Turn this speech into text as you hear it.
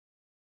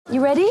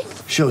You ready?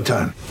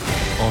 Showtime.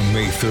 On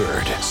May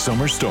 3rd,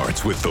 summer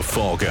starts with The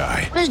Fall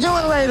Guy. Let's do it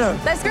later.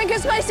 Let's drink a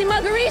spicy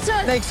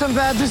margarita. Make some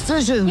bad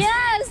decisions.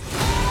 Yes!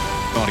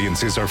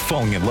 Audiences are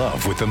falling in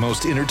love with the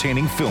most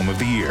entertaining film of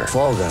the year.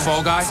 Fall Guy.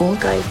 Fall Guy? Fall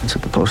guy. That's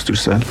what the poster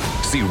said.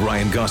 See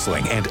Ryan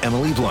Gosling and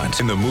Emily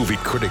Blunt in the movie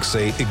critics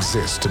say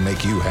exists to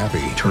make you happy.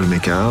 Trying to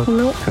make it out?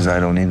 Nope. Because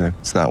I don't either.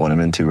 It's not what I'm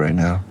into right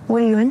now.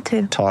 What are you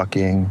into?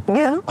 Talking.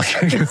 Yeah.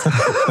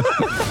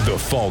 The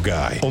Fall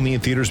Guy. Only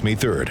in theaters May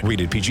 3rd.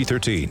 Rated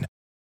PG-13.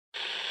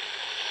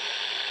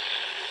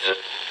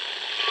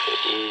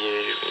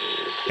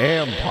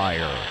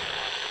 Empire.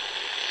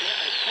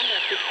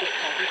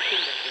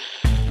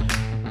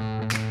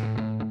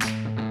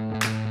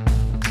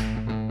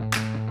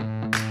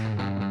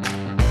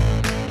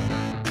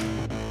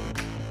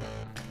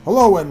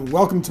 Hello and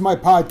welcome to my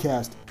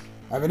podcast.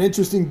 I have an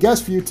interesting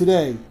guest for you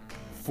today.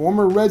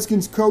 Former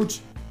Redskins coach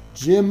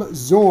Jim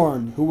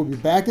Zorn, who will be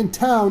back in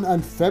town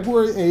on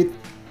February 8th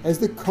as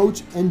the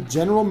coach and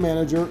general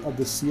manager of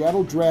the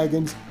Seattle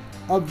Dragons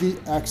of the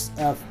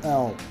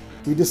XFL.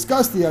 We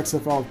discussed the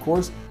XFL, of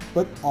course,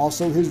 but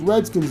also his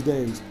Redskins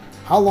days.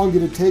 How long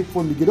did it take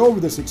for him to get over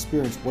this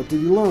experience? What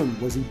did he learn?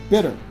 Was he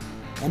bitter?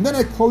 And then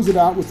I close it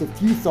out with a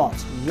few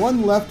thoughts.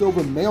 One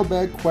leftover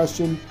mailbag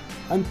question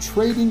on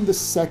trading the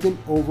second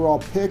overall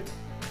pick,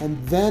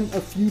 and then a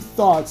few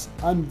thoughts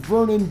on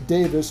Vernon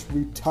Davis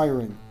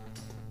retiring.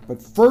 But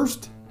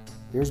first,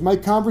 here's my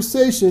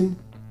conversation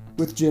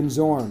with Jim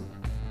Zorn.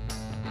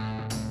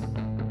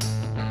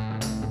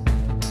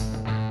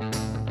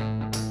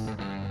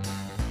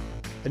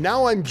 And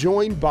now I'm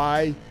joined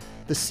by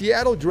the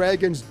Seattle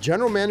Dragons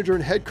general manager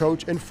and head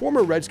coach and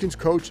former Redskins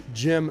coach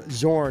Jim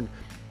Zorn.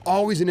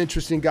 Always an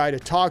interesting guy to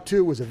talk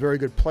to, was a very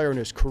good player in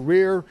his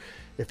career.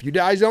 If you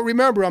guys don't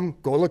remember him,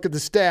 go look at the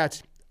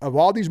stats. Of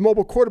all these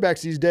mobile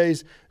quarterbacks these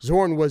days,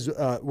 Zorn was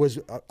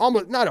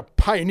almost not a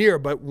pioneer,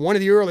 but one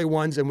of the early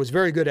ones, and was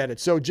very good at it.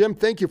 So, Jim,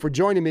 thank you for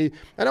joining me.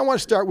 And I want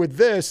to start with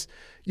this.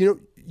 You know,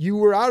 you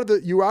were out of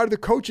the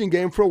coaching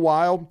game for a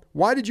while.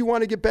 Why did you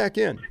want to get back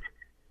in?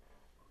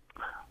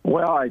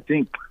 Well, I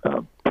think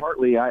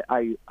partly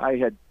I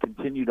had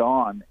continued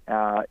on,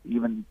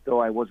 even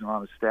though I wasn't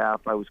on the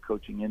staff. I was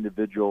coaching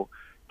individual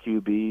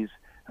QBs,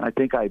 and I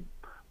think I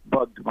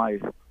bugged my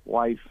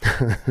wife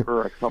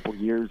for a couple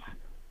years,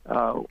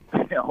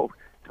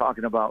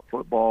 talking about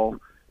football,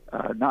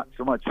 not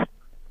so much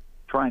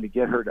trying to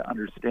get her to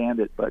understand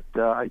it, but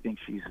I think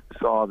she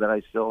saw that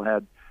I still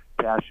had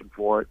passion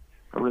for it.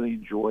 I really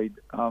enjoyed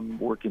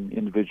working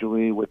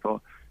individually with the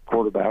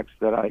quarterbacks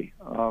that I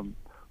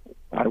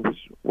was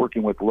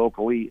working with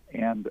locally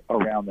and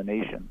around the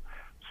nation.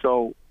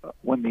 So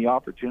when the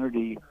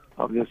opportunity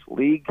of this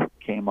league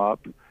came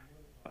up,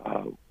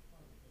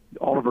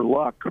 Oliver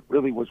Luck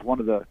really was one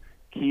of the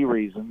key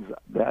reasons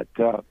that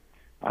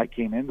I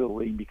came into the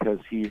league, because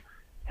he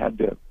had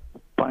to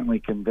finally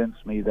convince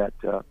me that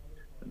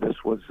this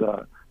was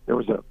there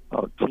was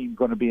a team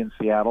going to be in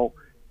Seattle,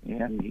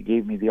 and he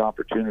gave me the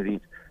opportunity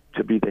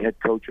to be the head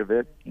coach of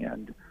it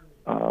and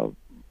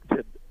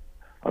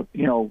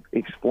to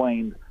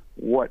explain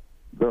what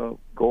the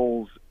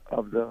goals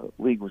of the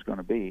league was going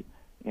to be.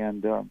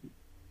 And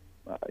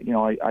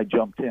I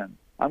jumped in.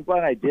 I'm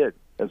glad I did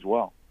as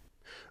well.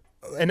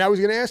 And I was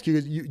going to ask you,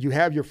 you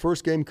have your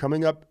first game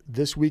coming up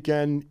this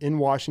weekend in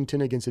Washington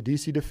against the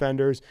DC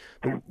Defenders.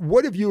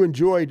 What have you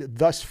enjoyed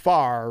thus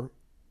far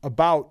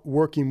about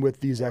working with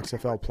these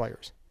XFL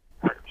players?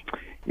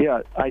 Yeah,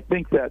 I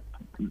think that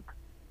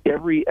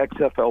every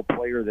XFL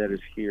player that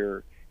is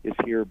here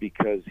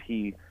because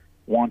he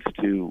wants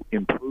to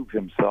improve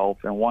himself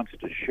and wants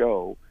to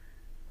show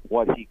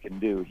what he can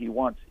do. He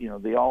wants,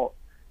 they all,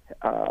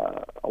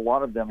 a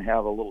lot of them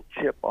have a little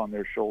chip on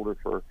their shoulder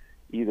for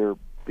either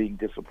being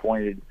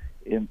disappointed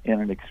in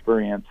an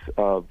experience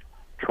of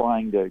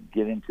trying to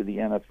get into the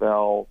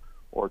NFL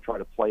or try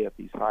to play at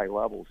these high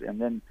levels. And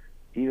then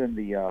even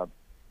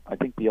I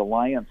think the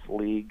Alliance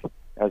League,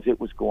 as it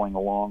was going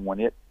along, when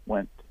it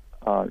went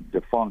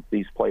defunct,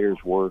 these players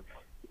were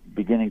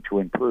beginning to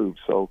improve.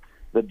 So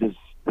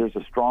there's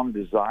a strong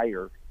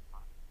desire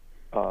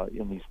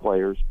in these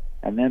players.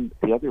 And then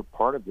the other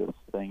part of this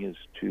thing is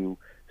to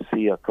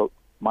see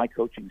my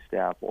coaching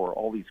staff, or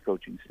all these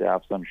coaching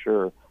staffs, I'm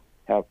sure,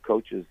 have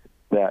coaches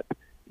that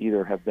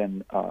either have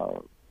been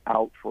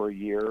out for a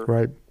year,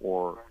 right,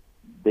 or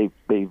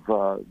they've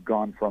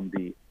gone from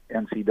the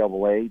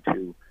NCAA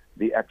to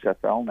the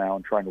XFL now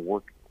and trying to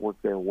work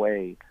their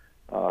way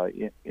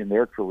in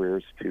their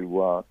careers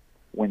to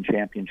win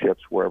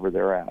championships wherever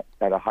they're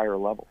at a higher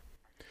level.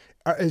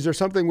 Is there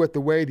something with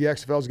the way the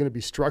XFL is going to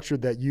be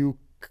structured that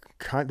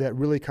that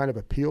really kind of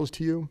appeals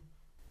to you?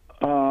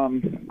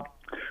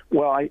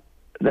 Well,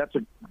 that's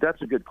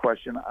a good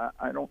question.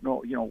 I don't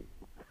know.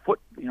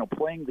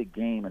 Playing the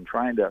game and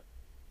trying to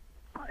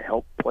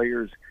help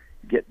players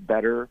get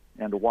better,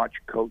 and to watch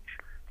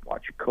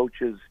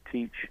coaches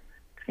teach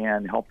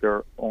and help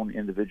their own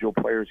individual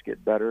players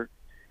get better.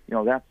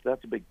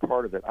 That's a big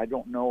part of it. I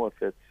don't know if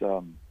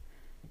it's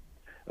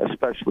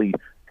especially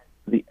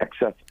the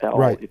XFL,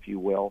 right, if you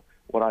will,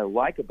 what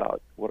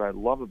I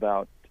love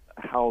about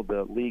how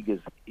the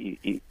league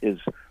is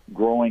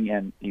growing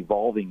and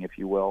evolving, if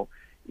you will,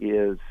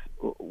 is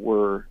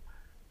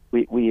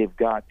we have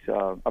got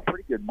a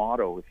pretty good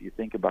motto if you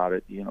think about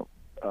it.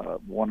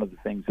 One of the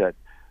things that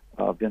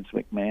Vince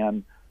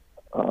McMahon,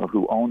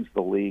 who owns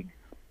the league,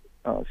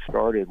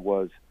 started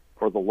was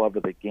for the love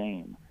of the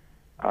game,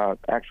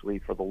 actually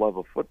for the love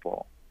of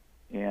football.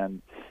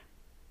 And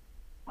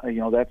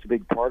that's a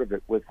big part of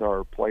it with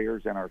our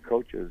players and our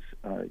coaches.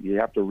 You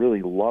have to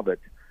really love it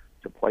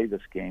to play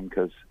this game,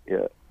 because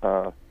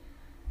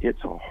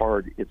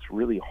it's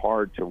really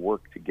hard to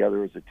work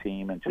together as a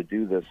team and to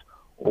do this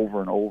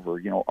over and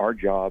over. Our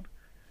job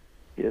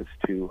is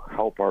to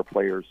help our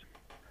players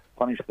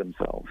punish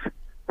themselves,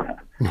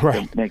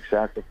 Right. make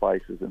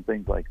sacrifices and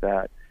things like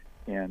that.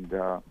 And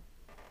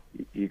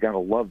you got to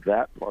love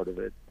that part of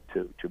it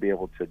to be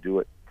able to do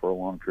it for a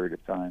long period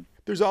of time.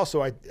 There's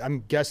also,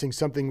 I'm guessing,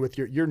 something with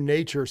your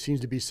nature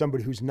seems to be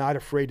somebody who's not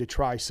afraid to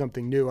try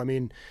something new. I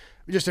mean,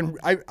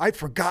 I'd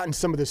forgotten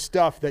some of the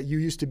stuff that you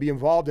used to be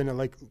involved in,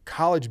 like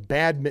college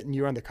badminton.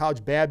 You're on the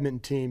college badminton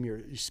team.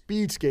 You're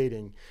speed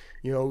skating.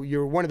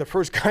 You're one of the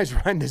first guys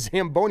riding the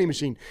Zamboni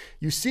machine.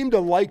 You seem to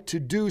like to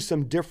do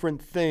some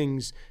different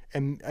things,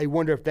 and I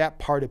wonder if that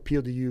part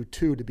appealed to you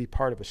too, to be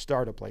part of a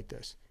startup like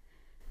this.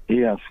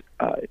 Yes,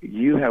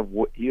 you have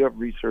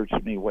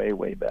researched me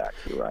way back.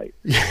 You're right,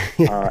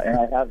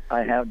 and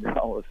I have done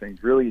all those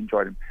things. Really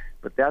enjoyed them,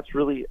 but that's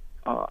really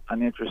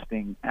an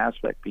interesting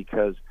aspect,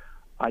 because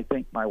I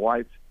think my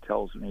wife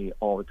tells me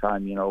all the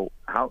time,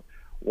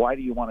 why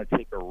do you want to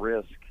take a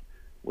risk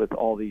with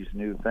all these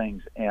new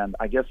things? And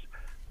I guess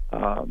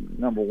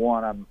number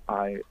one,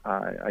 I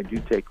do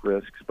take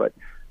risks, but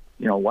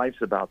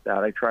life's about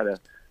that. I try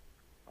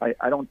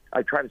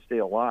to stay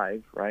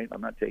alive, right? I'm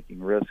not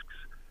taking risks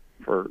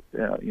for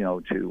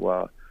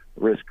to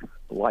risk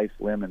life,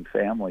 limb, and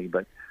family,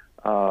 but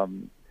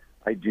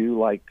I do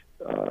like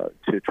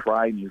to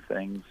try new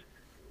things,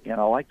 and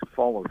I like to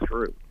follow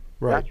through.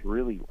 Right. That's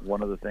really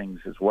one of the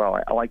things as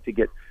well. I like to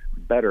get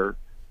better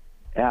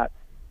at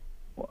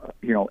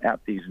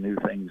these new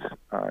things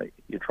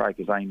you try,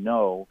 because I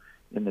know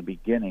in the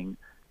beginning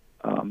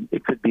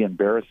it could be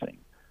embarrassing.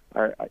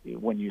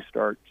 When you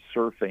start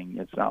surfing,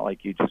 it's not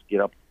like you just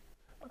get up,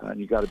 and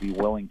you got to be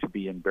willing to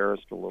be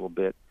embarrassed a little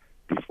bit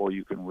before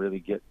you can really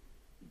get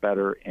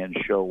better and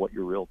show what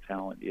your real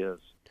talent is.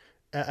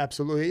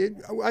 Absolutely.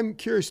 I'm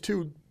curious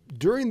too,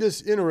 during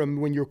this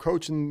interim when you're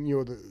coaching,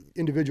 the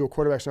individual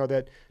quarterbacks and all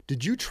that,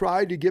 did you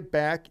try to get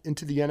back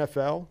into the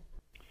NFL?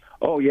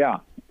 Oh yeah,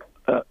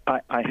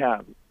 I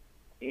have,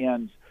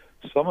 and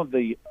some of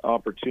the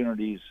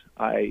opportunities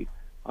I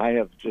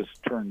have just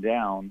turned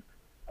down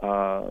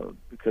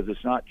because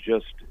it's not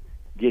just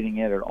getting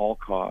in at all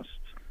costs.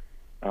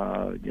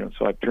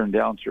 So I've turned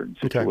down certain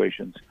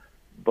situations,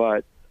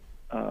 but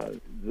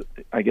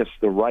I guess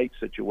the right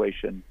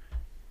situation,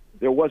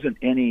 there wasn't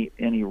any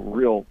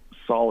real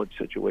solid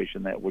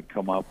situation that would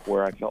come up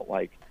where I felt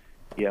like,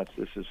 yes,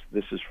 this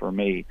is for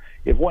me.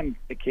 If one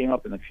came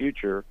up in the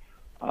future,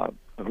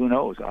 who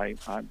knows?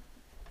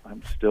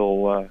 I'm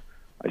still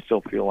I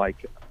still feel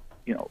like,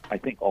 I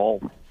think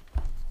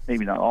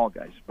maybe not all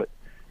guys, but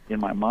in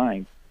my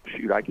mind,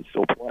 shoot, I could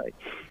still play.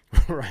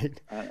 Right.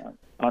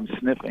 I'm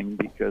sniffing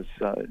because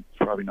it's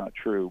probably not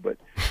true, but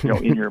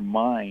in your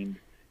mind,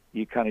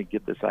 you kind of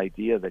get this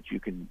idea that you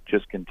can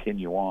just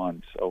continue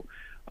on. So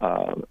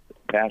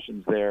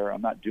passion's there.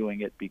 I'm not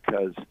doing it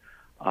because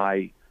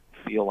I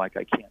feel like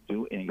I can't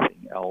do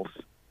anything else.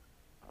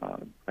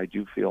 I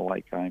do feel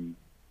like I'm,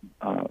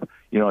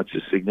 it's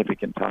a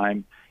significant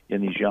time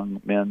in these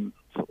young men's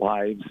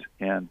lives,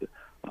 and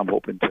I'm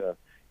hoping to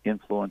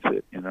influence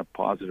it in a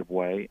positive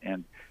way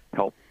and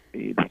help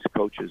these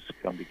coaches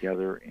come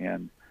together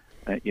and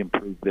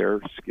improve their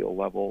skill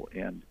level,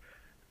 and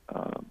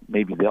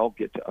maybe they'll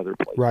get to other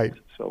places. Right.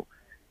 So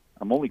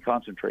I'm only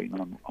concentrating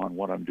on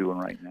what I'm doing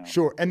right now.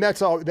 Sure, and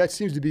that's all. That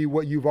seems to be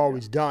what you've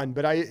always done.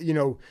 But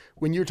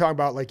when you're talking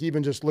about like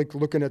even just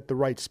looking at the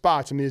right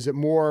spots, I mean, is it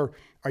more?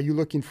 Are you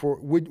looking for?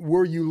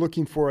 Were you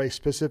looking for a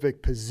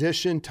specific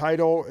position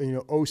title,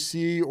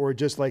 OC, or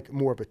just like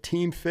more of a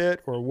team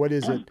fit, or what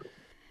is it?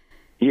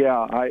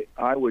 Yeah,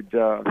 I would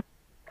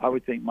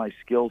think my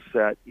skill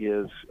set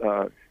is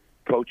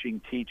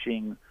coaching,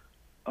 teaching,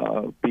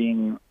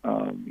 being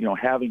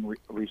having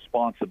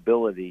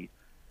responsibility,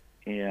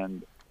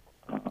 and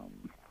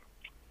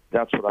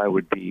that's what I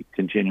would be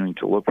continuing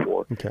to look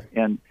for. Okay.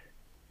 And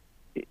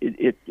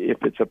if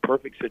it's a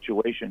perfect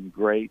situation,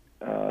 great.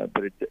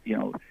 But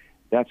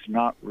that's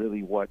not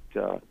really what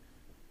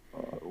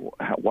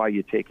why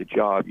you take a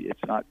job.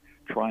 It's not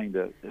trying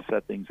to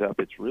set things up.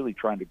 It's really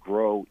trying to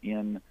grow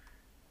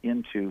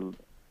into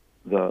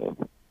the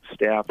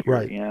staff you're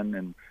right.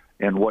 in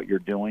and what you're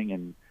doing,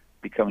 and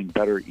becoming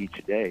better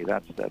each day.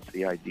 That's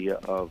the idea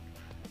of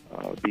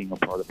being a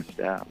part of the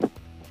staff.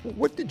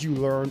 What did you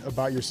learn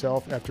about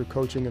yourself after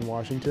coaching in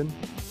Washington?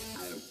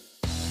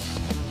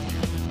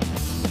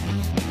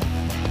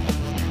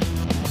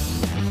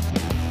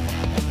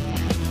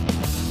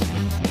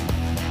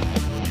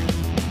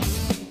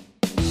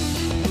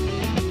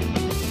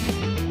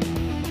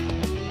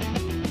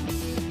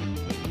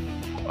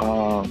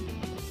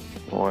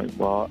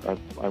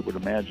 I would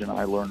imagine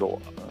I learned,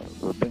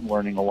 I've been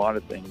learning a lot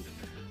of things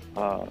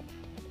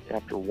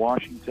after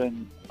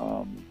Washington.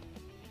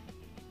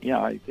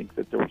 I think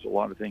that there was a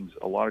lot of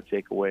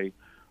takeaway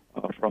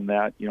from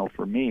that.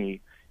 For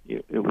me,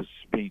 it was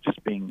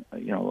being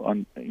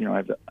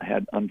I've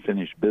had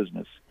unfinished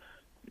business,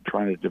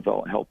 trying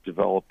to help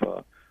develop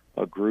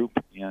a group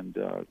and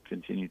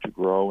continue to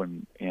grow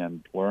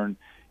and learn,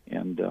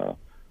 and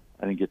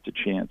I didn't get the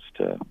chance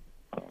to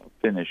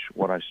finish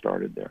what I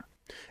started there.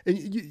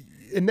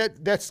 And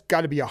that's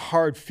got to be a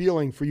hard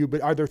feeling for you.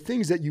 But are there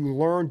things that you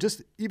learned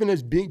just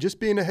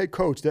being a head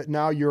coach that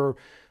now you're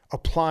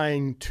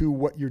applying to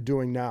what you're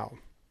doing now?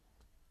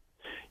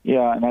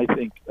 Yeah, and I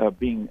think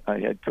being a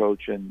head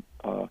coach and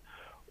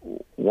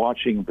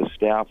watching the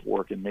staff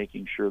work and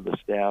making sure the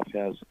staff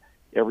has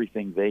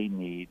everything they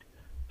need,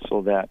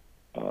 so that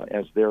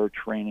as they're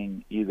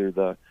training either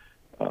the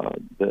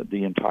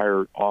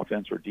entire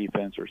offense or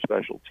defense or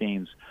special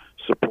teams,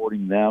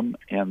 supporting them,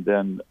 and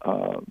then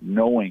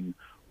knowing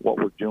what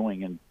we're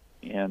doing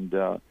and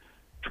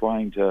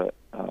trying to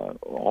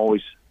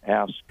always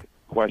ask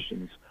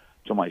questions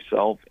to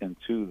myself and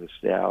to the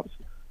staff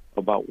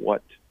about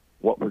what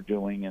we're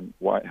doing and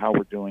how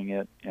we're doing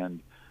it,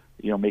 and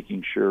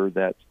making sure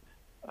that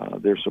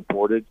they're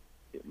supported,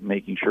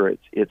 making sure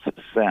it's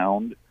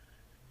sound,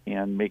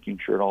 and making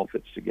sure it all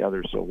fits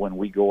together. So when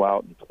we go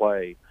out and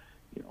play,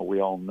 we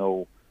all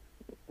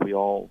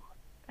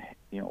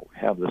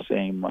have the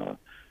same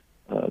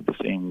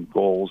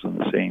goals and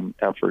the same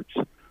efforts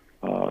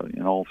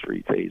in all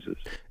three phases.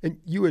 And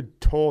you had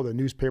told a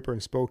newspaper in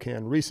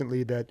Spokane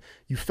recently that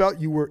you felt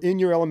you were in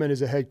your element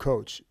as a head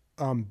coach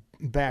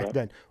back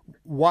then.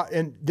 Why?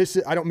 And this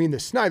is, I don't mean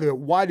this snidely, but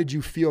why did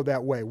you feel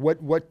that way?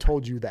 What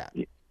told you that?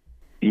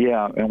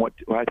 Yeah, and what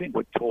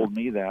told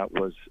me that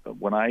was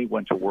when I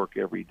went to work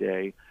every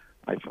day,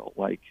 I felt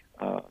like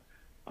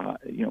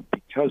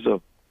because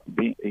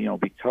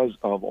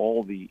of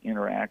all the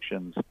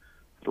interactions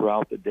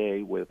throughout the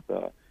day with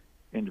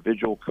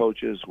individual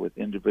coaches, with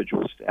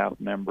individual staff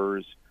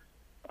members,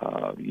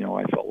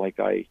 I felt like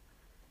I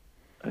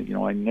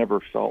never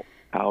felt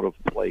out of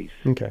place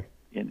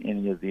in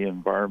any of the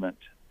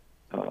environments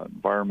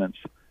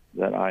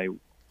that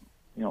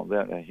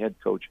that a head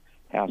coach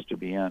has to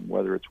be in,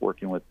 whether it's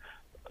working with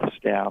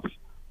staff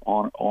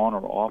on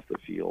or off the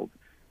field,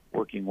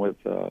 working with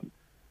the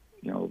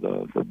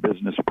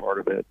business part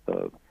of it,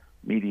 the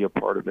media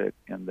part of it,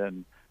 and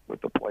then with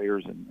the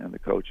players and the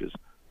coaches.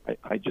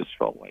 I just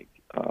felt like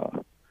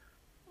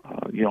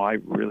I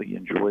really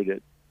enjoyed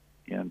it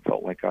and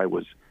felt like I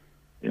was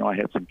I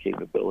had some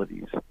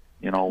capabilities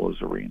in all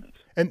those arenas.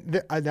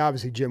 And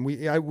obviously, Jim,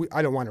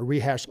 I don't want to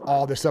rehash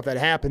all the stuff that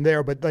happened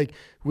there, but like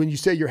when you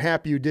say you're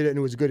happy you did it and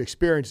it was a good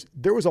experience,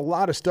 there was a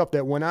lot of stuff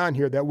that went on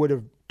here that would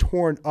have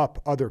torn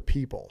up other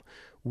people.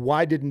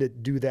 Why didn't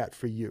it do that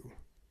for you?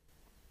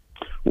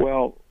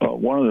 Well,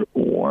 one of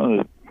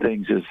the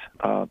things is,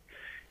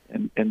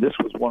 and this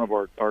was one of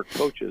our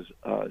coaches,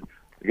 a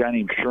guy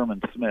named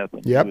Sherman Smith,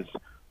 and yep. He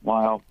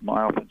was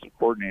my offensive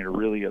coordinator,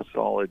 really a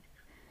solid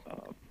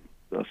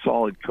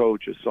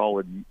coach, a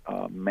solid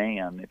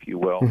man, if you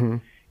will. Mm-hmm.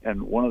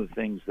 And one of the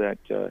things that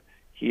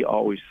he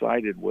always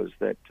cited was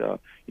that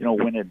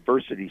when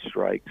adversity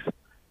strikes,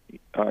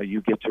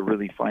 you get to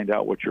really find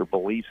out what your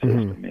belief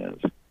system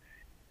is,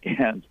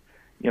 and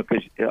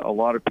because a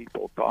lot of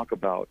people talk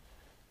about,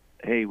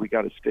 hey, we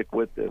got to stick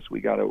with this,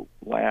 we got to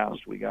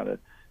last, we got to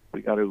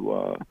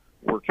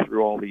work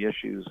through all the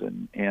issues,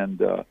 and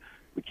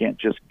we can't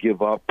just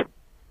give up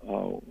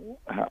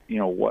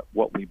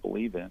what we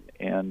believe in.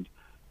 And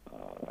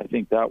I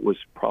think that was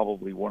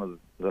probably one of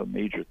the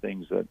major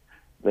things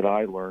that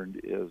I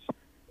learned is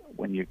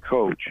when you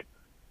coach,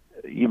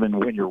 even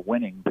when you're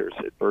winning, there's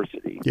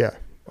adversity. Yeah,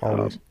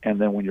 always. And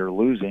then when you're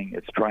losing,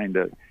 it's trying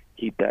to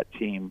keep that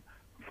team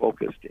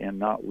focused and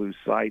not lose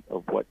sight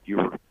of what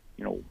your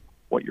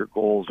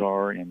goals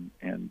are. And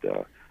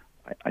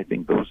I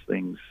think those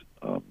things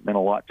meant a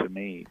lot to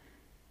me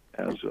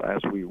as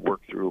we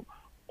worked through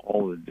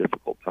all the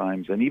difficult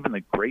times and even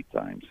the great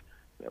times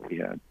that we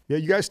had. Yeah,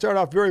 you guys started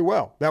off very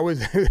well. That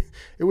was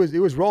it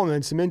was rolling,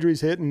 and some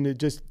injuries hit, and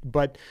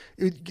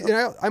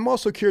I'm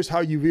also curious how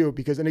you view it,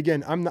 because, and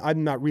again, I'm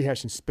not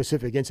rehashing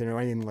specific incident or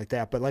anything like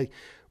that, but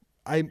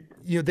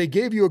they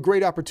gave you a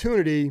great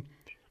opportunity,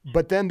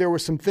 but then there were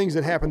some things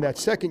that happened that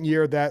second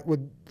year that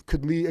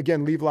could leave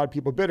a lot of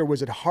people bitter.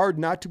 Was it hard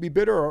not to be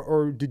bitter,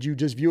 or did you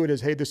just view it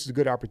as, hey, this is a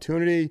good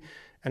opportunity,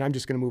 and I'm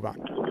just going to move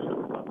on?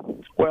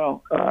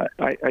 Well,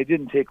 I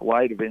didn't take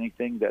light of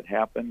anything that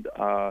happened,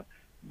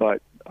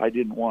 but I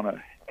didn't want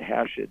to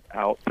hash it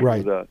out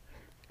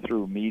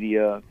through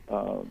media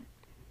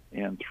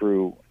and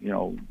through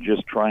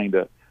just trying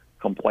to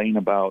complain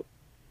about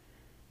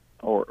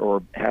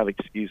or have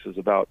excuses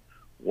about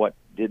what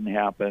didn't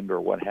happen or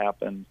what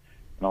happened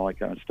and all that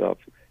kind of stuff.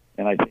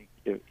 And I think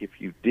if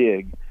you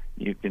dig,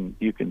 you can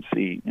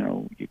see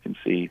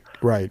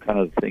kind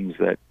of things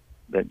that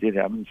did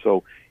happen.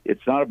 So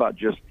it's not about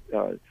just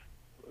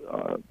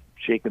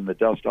shaking the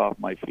dust off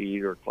my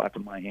feet or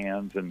clapping my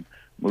hands and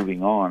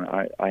moving on.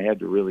 I had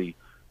to really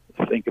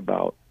think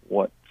about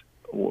what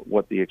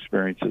the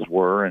experiences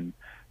were and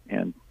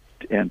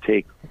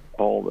take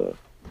all the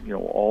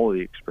all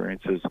the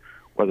experiences,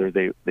 whether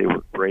they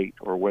were great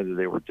or whether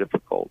they were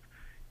difficult,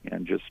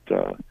 and just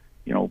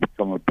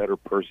become a better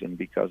person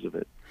because of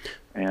it,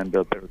 and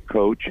a better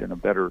coach and a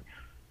better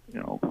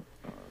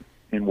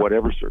in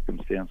whatever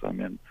circumstance I'm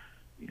in,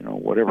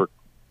 whatever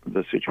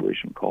the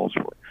situation calls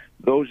for.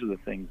 Those are the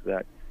things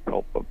that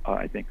help,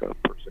 I think, a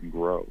person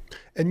grow.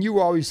 And you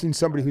always seen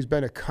somebody who's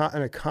been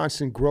in a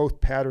constant growth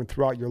pattern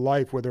throughout your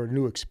life, whether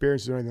new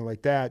experiences or anything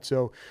like that.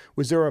 So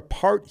was there a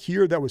part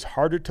here that was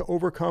harder to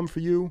overcome for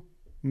you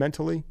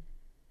mentally?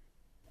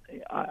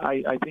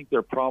 I think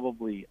there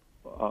probably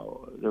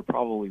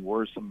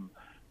were some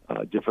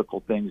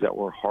difficult things that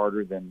were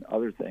harder than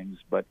other things,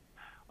 but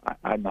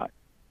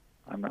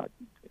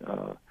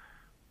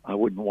I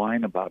wouldn't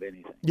whine about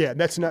anything. Yeah,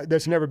 that's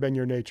never been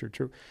your nature.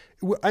 True.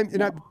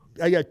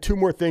 I got two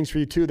more things for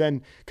you too.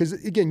 Then, because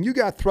again, you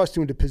got thrust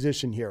into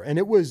position here, and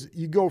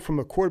you go from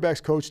a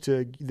quarterback's coach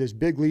to this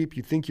big leap.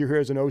 You think you're here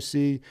as an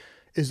OC.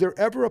 Is there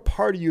ever a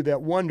part of you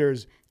that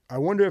wonders, I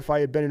wonder if I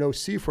had been an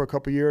OC for a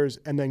couple of years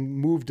and then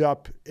moved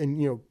up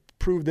and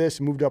proved this,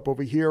 moved up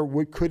over here?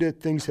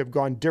 Things have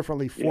gone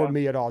differently for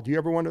me at all? Do you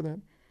ever wonder that?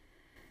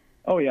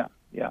 Oh yeah.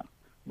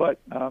 But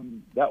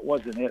that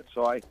wasn't it.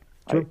 So I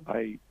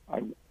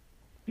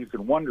you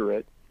can wonder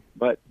it,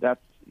 but that's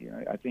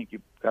I think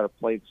you've got to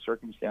play the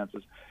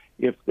circumstances.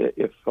 If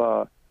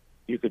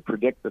you could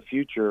predict the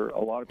future, a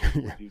lot of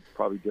people would do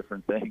probably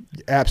different things.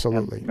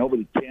 Absolutely. And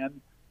nobody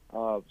can.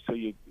 So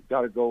you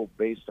got to go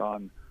based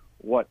on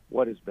what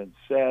has been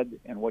said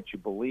and what you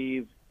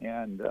believe,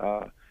 and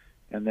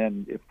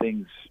then if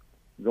things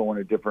go in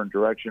a different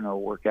direction or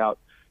work out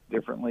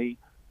differently,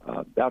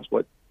 that's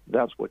what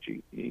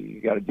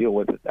you got to deal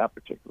with at that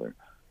particular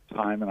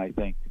time. And I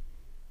think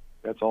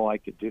that's all I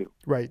could do.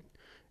 Right.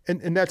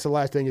 And that's the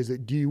last thing is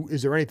that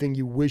is there anything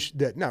you wish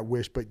that, not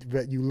wish, but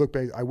that you look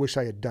back, I wish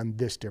I had done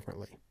this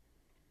differently?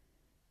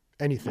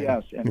 Anything?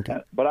 Yes.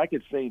 But I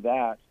could say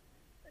that,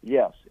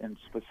 yes. And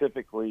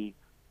specifically,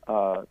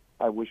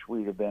 I wish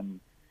we'd have been,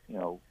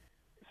 16-0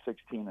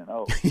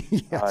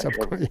 yes,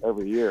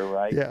 every year,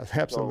 right? Yes,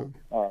 absolutely.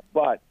 So,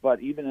 but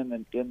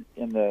even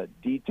in the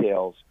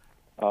details,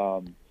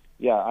 I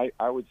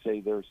would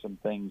say there's some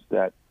things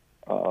that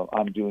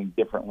I'm doing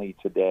differently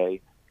today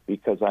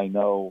because I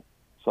know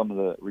some of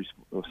the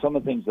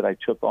things that I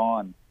took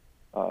on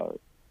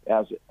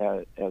as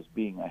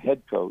being a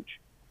head coach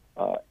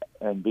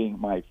and being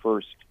my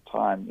first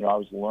time. I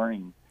was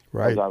learning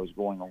as I was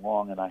going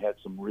along, and I had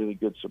some really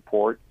good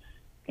support,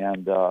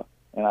 and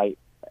I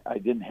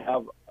didn't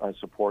have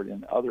support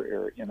in other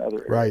areas.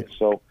 Right.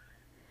 So,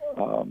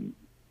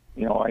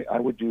 I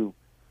would do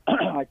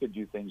I could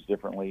do things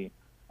differently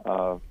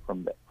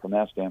from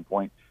that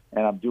standpoint,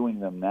 and I'm doing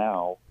them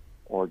now,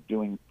 or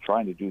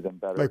trying to do them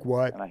better. Like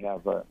what? And I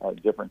have a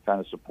different kind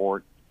of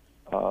support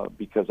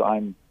because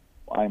I'm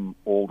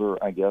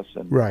older, I guess,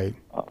 and right.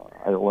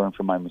 I learn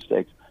from my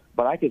mistakes.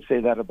 But I could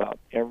say that about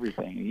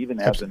everything, even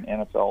as an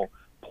NFL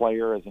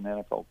player, as an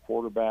NFL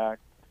quarterback.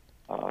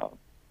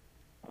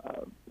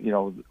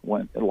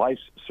 When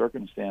life's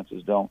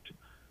circumstances don't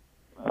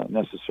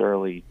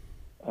necessarily,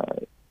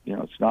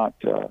 it's not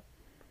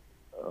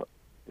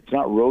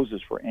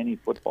roses for any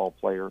football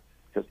player,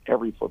 because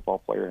every football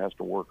player has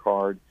to work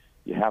hard.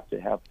 You have to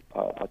have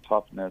a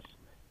toughness,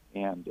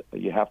 and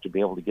you have to be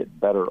able to get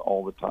better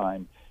all the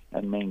time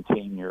and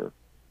maintain your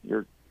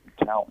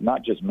talent.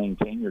 Not just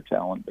maintain your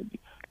talent, but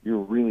you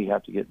really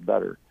have to get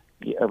better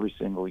every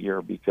single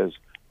year, because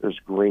there's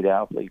great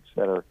athletes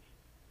that are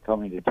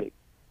coming to take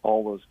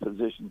all those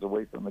positions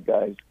away from the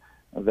guys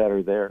that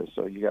are there.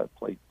 So you got to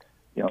play.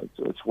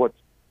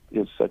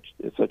 It's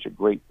such a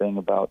great thing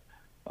about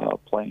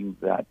playing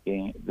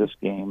this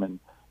game, and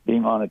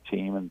being on a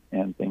team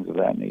and things of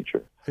that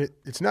nature.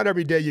 It's not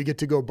every day you get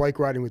to go bike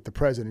riding with the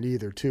president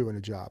either, too, in a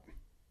job.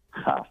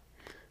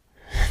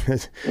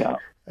 Yeah.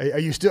 Are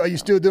you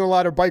still doing a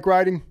lot of bike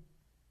riding?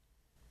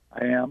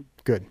 I am.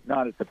 Good.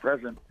 Not at the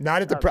present.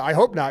 Not at the I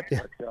hope not.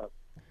 Yeah.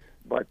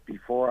 But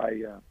before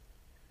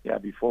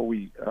before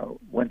we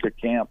went to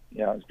camp,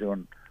 I was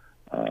doing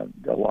a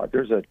lot.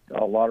 There's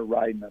a lot of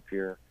riding up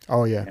here.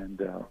 Oh yeah.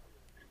 And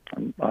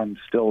I'm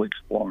still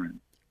exploring.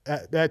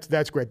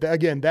 That's great.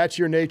 Again, that's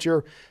your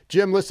nature.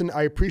 Jim, listen,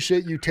 I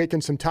appreciate you taking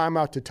some time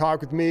out to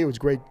talk with me. It was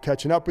great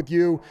catching up with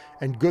you,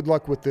 and good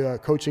luck with the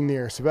coaching the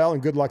RSFL,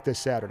 and good luck this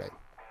Saturday.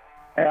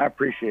 I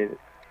appreciate it.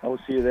 I will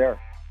see you there.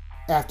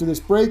 After this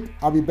break,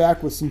 I'll be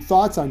back with some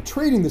thoughts on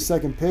trading the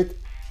second pick,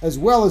 as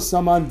well as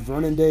some on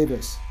Vernon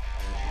Davis.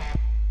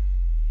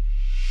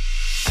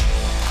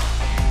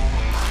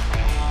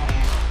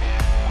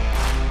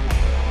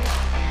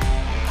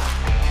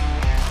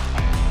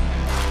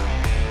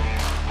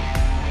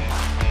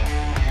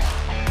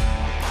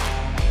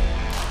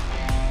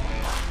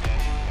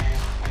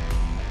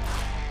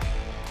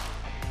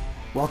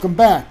 Welcome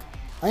back.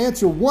 I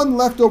answer one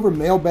leftover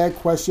mailbag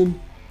question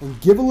and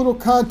give a little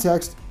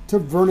context to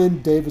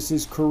Vernon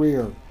Davis's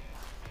career.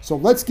 So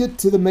let's get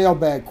to the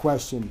mailbag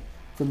question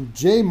from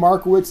Jay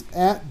Markowitz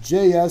at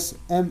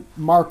JSM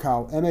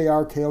Markow,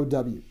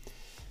 M-A-R-K-O-W.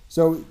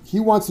 So he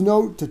wants to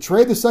know to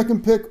trade the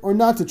second pick or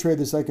not to trade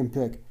the second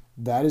pick.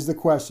 That is the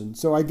question.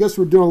 So I guess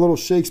we're doing a little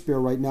Shakespeare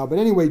right now. But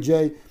anyway,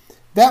 Jay,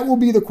 that will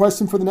be the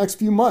question for the next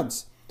few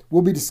months.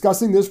 We'll be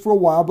discussing this for a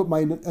while, but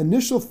my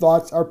initial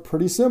thoughts are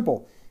pretty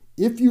simple.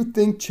 If you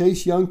think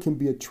Chase Young can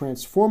be a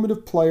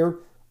transformative player,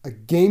 a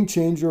game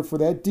changer for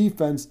that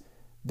defense,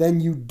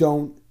 then you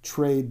don't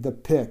trade the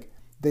pick.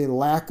 They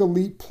lack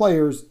elite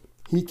players.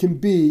 He can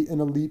be an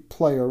elite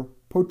player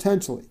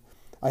potentially.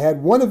 I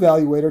had one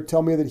evaluator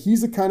tell me that he's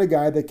the kind of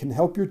guy that can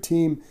help your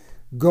team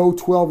go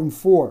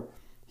 12-4.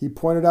 He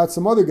pointed out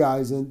some other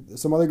guys on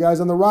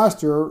the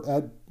roster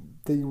at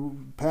the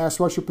pass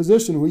rusher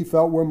position who he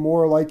felt were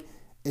more like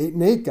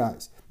 8-8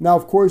 guys. Now,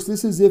 of course,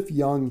 this is if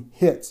Young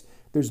hits.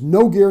 There's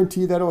no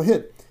guarantee that he'll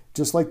hit,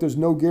 just like there's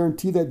no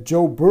guarantee that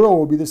Joe Burrow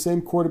will be the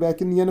same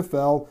quarterback in the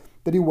NFL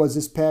that he was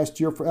this past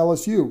year for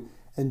LSU.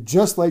 And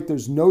just like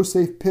there's no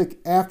safe pick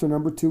after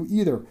number 2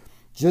 either.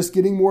 Just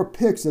getting more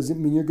picks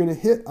doesn't mean you're going to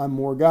hit on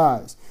more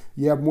guys.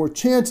 You have more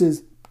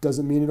chances,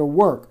 doesn't mean it'll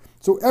work.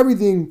 So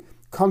everything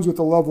comes with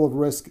a level of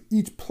risk.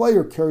 Each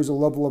player carries a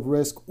level of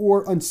risk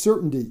or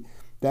uncertainty.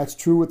 That's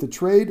true with the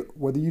trade,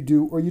 whether you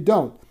do or you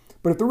don't.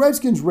 But if the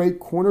Redskins rate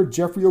corner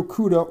Jeffrey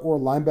Okudah or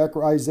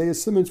linebacker Isaiah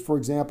Simmons, for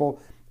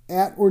example,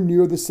 at or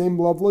near the same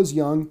level as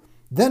Young,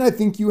 then I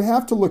think you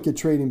have to look at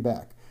trading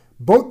back.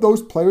 Both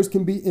those players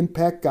can be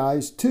impact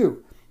guys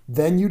too.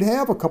 Then you'd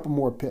have a couple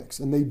more picks,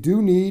 and they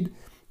do need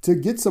to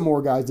get some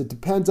more guys. It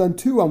depends on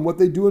what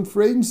they do in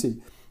free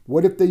agency.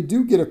 What if they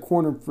do get a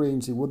corner in free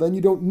agency? Well, then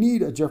you don't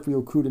need a Jeffrey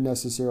Okudah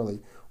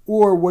necessarily.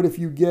 Or what if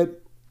you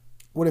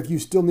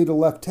still need a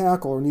left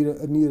tackle or need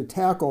a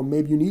tackle?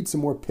 Maybe you need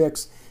some more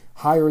picks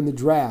higher in the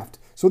draft.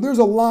 So there's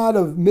a lot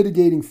of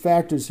mitigating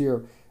factors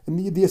here.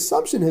 And the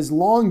assumption has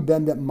long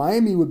been that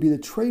Miami would be the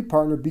trade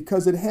partner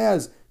because it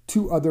has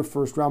 2 other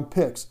first-round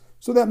picks.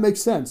 So that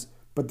makes sense.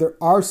 But there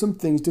are some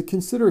things to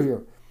consider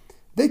here.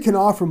 They can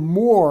offer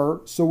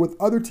more, so with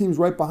other teams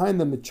right behind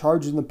them, the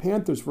Chargers and the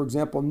Panthers, for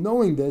example,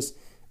 knowing this,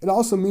 it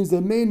also means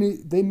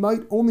they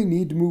might only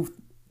need to move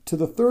to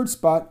the 3rd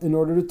spot in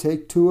order to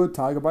take Tua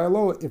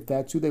Tagovailoa if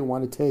that's who they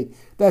want to take.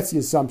 That's the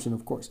assumption,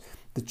 of course.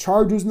 The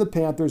Chargers and the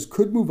Panthers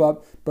could move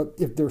up, but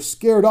if they're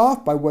scared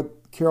off by what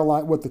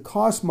the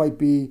cost might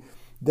be,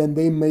 then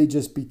they may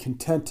just be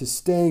content to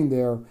staying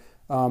there.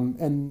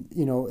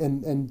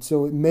 And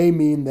so it may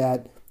mean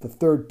that the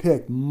 3rd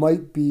pick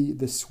might be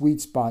the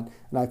sweet spot.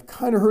 And I've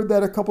kind of heard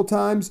that a couple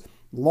times.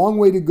 Long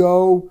way to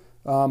go.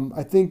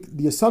 I think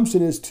the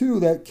assumption is, too,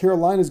 that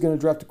Carolina is going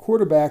to draft a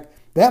quarterback.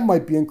 That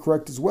might be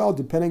incorrect as well,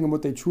 depending on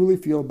what they truly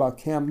feel about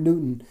Cam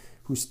Newton,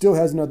 who still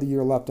has another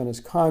year left on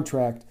his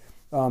contract.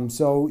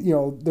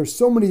 There's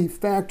so many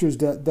factors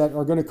that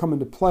are going to come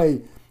into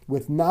play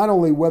with not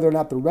only whether or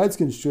not the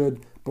Redskins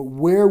should, but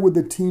where would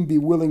the team be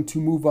willing to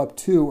move up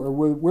to, or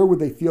where would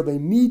they feel they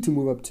need to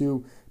move up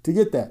to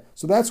get that.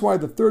 So that's why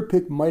the 3rd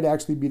pick might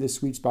actually be the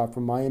sweet spot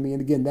for Miami.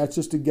 And again, that's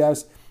just a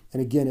guess.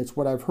 And again, it's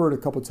what I've heard a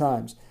couple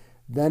times.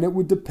 Then it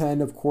would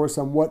depend, of course,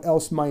 on what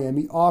else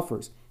Miami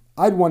offers.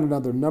 I'd want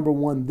another number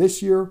 1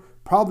 this year,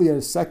 probably a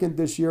 2nd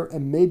this year,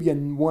 and maybe a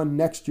 1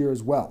 next year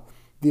as well.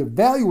 The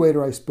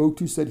evaluator I spoke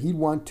to said he'd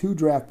want 2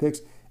 draft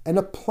picks and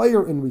a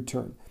player in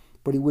return,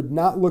 but he would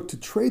not look to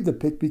trade the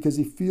pick because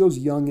he feels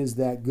Young is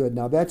that good.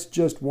 Now, that's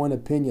just one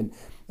opinion.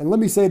 And let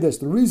me say this.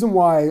 The reason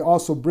why I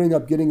also bring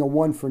up getting a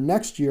 1 for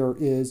next year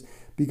is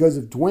because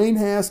if Dwayne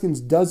Haskins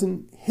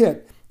doesn't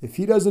hit, if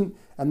he doesn't,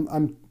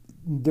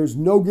 there's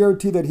no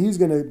guarantee that he's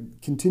going to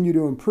continue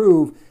to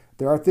improve.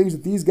 There are things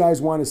that these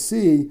guys want to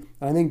see,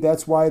 and I think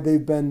that's why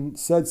they've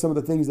said some of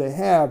the things they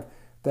have,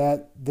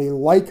 that they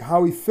like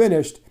how he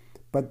finished,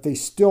 but they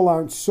still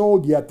aren't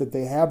sold yet that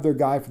they have their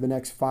guy for the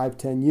next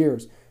 5-10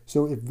 years.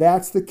 So if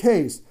that's the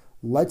case,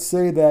 let's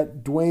say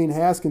that Dwayne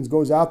Haskins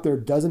goes out there,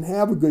 doesn't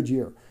have a good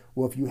year.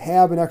 Well, if you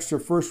have an extra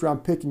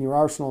 1st-round pick in your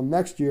arsenal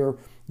next year,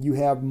 you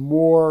have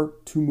more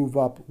to move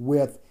up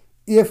with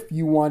if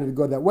you wanted to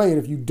go that way. And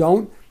if you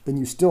don't, then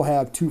you still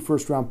have 2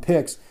 first-round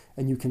picks,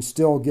 and you can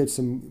still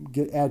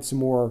add some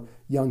more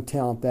young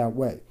talent that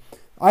way.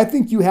 I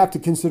think you have to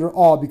consider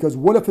all, because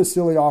what if a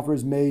silly offer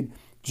is made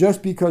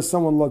just because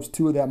someone loves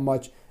Tua that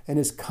much and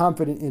is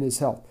confident in his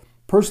health?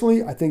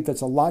 Personally, I think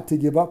that's a lot to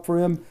give up for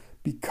him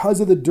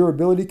because of the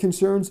durability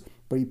concerns,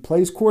 but he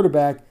plays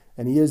quarterback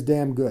and he is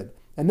damn good.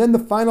 And then the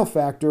final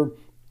factor,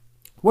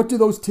 what do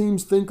those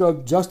teams think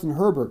of Justin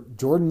Herbert,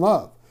 Jordan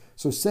Love?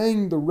 So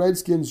saying the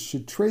Redskins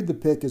should trade the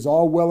pick is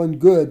all well and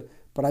good,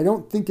 but I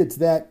don't think it's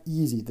that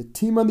easy. The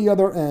team on the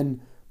other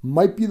end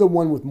might be the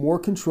one with more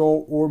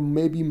control or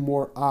maybe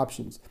more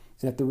options.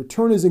 And if the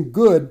return isn't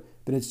good,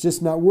 then it's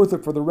just not worth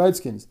it for the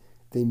Redskins.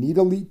 They need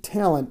elite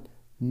talent,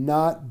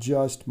 not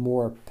just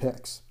more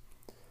picks.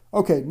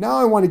 Okay, now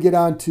I want to get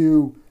on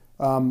to,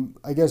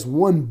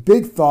 one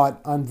big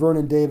thought on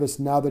Vernon Davis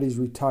now that he's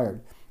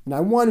retired. And I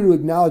wanted to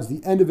acknowledge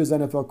the end of his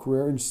NFL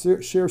career and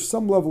share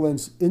some level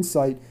of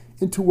insight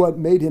into what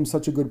made him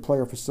such a good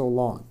player for so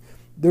long.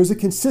 There's a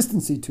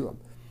consistency to him.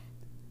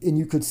 And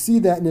you could see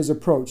that in his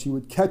approach. He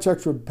would catch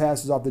extra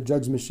passes off the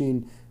jugs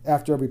machine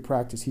after every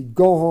practice. He'd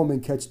go home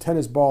and catch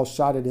tennis balls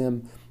shot at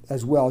him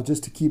as well,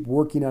 just to keep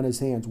working on his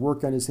hands,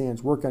 work on his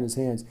hands, work on his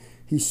hands.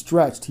 He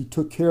stretched. He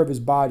took care of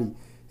his body.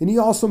 And he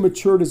also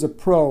matured as a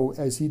pro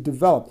as he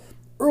developed.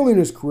 Early in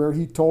his career,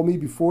 he told me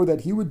before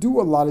that he would do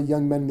what a lot of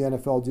young men in the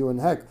NFL do, and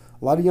heck,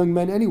 a lot of young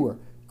men anywhere.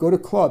 Go to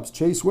clubs,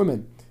 chase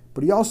women.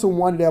 But he also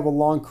wanted to have a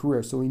long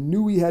career, so he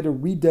knew he had to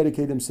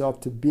rededicate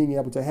himself to being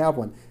able to have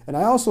one. And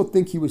I also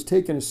think he was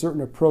taking a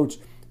certain approach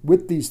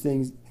with these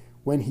things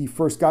when he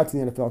first got to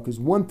the NFL, because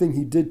one thing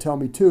he did tell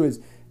me too is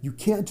you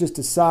can't just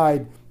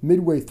decide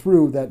midway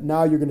through that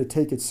now you're going to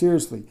take it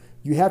seriously.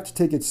 You have to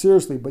take it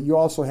seriously, but you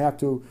also have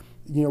to,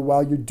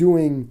 while you're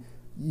doing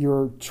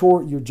your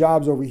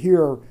jobs over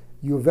here,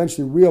 you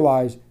eventually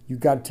realize you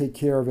got to take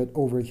care of it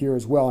over here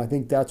as well. I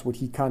think that's what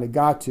he kind of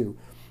got to.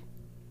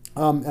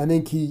 I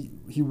think he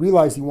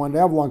realized he wanted to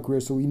have a long career,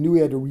 so he knew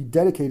he had to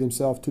rededicate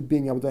himself to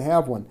being able to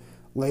have one.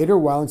 Later,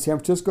 while in San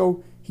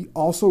Francisco, he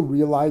also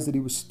realized that he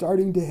was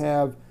starting to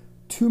have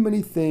too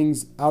many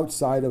things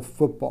outside of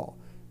football.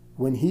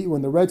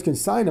 When the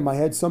Redskins signed him, I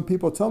had some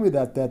people tell me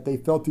that they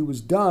felt he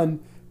was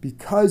done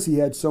because he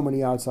had so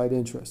many outside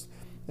interests.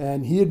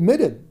 And he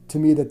admitted to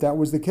me that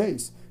was the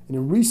case. And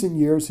in recent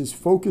years, his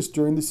focus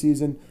during the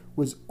season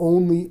was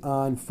only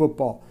on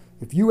football.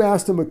 If you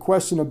asked him a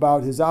question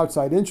about his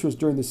outside interest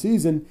during the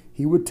season,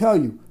 he would tell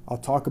you, I'll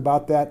talk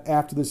about that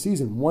after the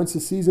season. Once the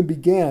season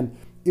began,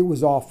 it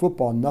was all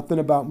football. Nothing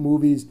about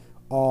movies,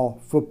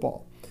 all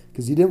football.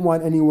 Because he didn't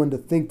want anyone to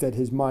think that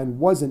his mind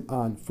wasn't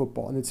on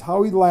football. And it's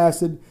how he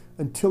lasted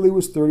until he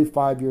was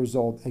 35 years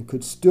old and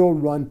could still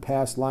run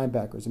past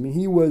linebackers. I mean,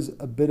 he was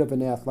a bit of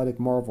an athletic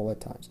marvel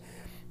at times.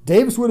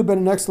 Davis would have been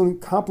an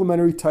excellent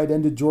complementary tight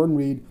end to Jordan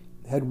Reed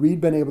had Reed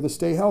been able to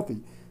stay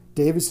healthy.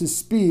 Davis's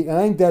speed, and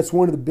I think that's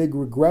one of the big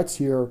regrets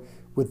here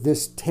with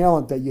this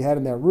talent that you had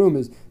in that room,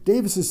 is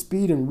Davis's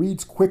speed and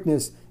Reed's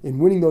quickness in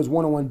winning those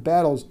one-on-one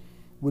battles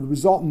would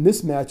result in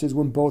mismatches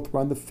when both were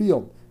on the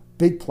field.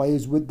 Big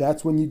plays,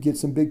 that's when you get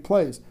some big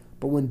plays.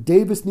 But when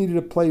Davis needed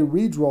to play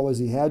Reed's role as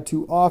he had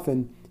too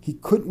often, he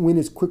couldn't win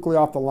as quickly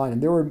off the line.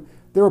 And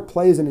there were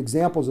plays and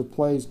examples of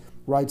plays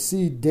where I'd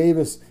see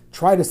Davis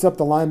try to set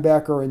the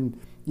linebacker and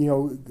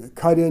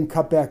cut in,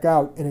 cut back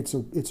out, and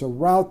it's a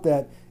route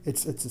that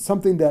it's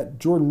something that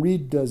Jordan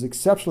Reed does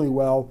exceptionally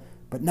well,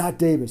 but not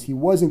Davis. He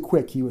wasn't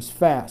quick, he was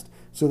fast.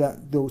 So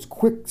that those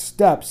quick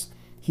steps,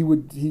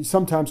 he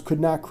sometimes could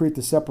not create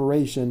the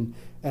separation,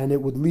 and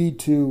it would lead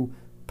to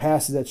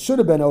passes that should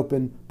have been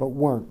open but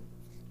weren't.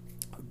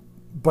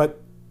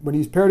 But when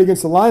he's paired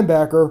against a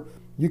linebacker,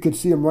 you could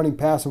see him running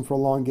past him for a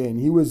long gain.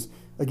 He was,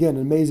 again,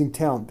 an amazing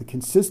talent.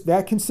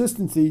 That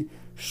consistency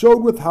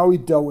showed with how he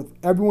dealt with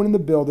everyone in the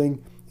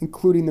building,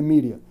 including the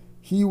media.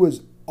 He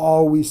was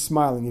always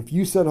smiling. If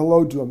you said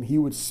hello to him, he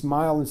would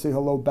smile and say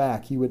hello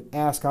back. He would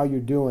ask how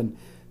you're doing.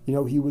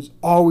 He was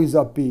always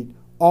upbeat,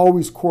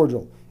 always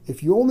cordial.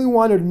 If you only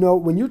wanted to know,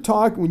 when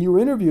you were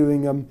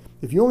interviewing him,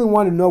 if you only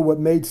wanted to know what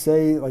made,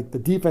 say, like the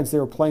defense they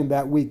were playing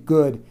that week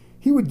good,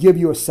 he would give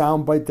you a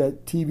soundbite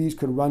that TVs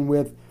could run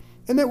with,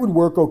 and that would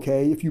work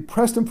okay. If you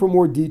pressed him for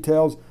more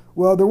details,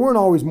 well, there weren't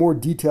always more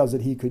details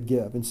that he could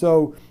give. And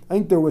so I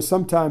think there was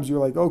sometimes you're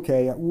like,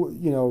 okay,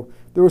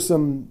 there were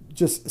some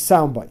just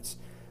sound bites.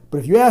 But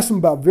if you asked him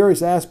about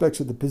various aspects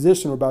of the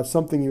position or about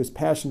something he was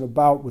passionate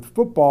about with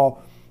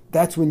football,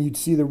 that's when you'd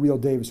see the real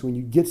Davis, when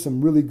you get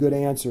some really good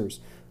answers.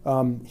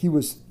 He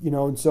was,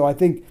 and so I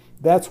think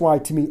that's why,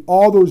 to me,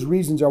 all those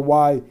reasons are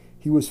why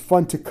he was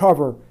fun to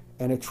cover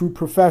and a true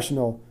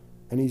professional,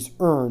 and he's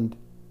earned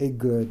a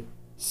good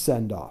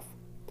send-off.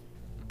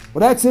 Well,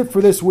 that's it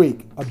for this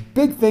week. A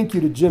big thank you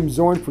to Jim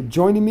Zorn for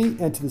joining me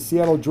and to the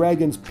Seattle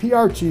Dragons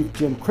PR chief,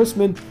 Jim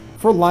Chrisman,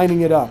 for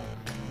lining it up.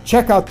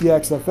 Check out the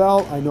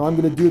XFL. I know I'm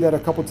going to do that a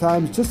couple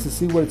times just to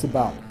see what it's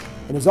about.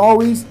 And as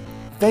always,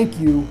 thank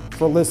you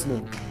for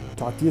listening.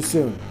 Talk to you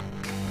soon.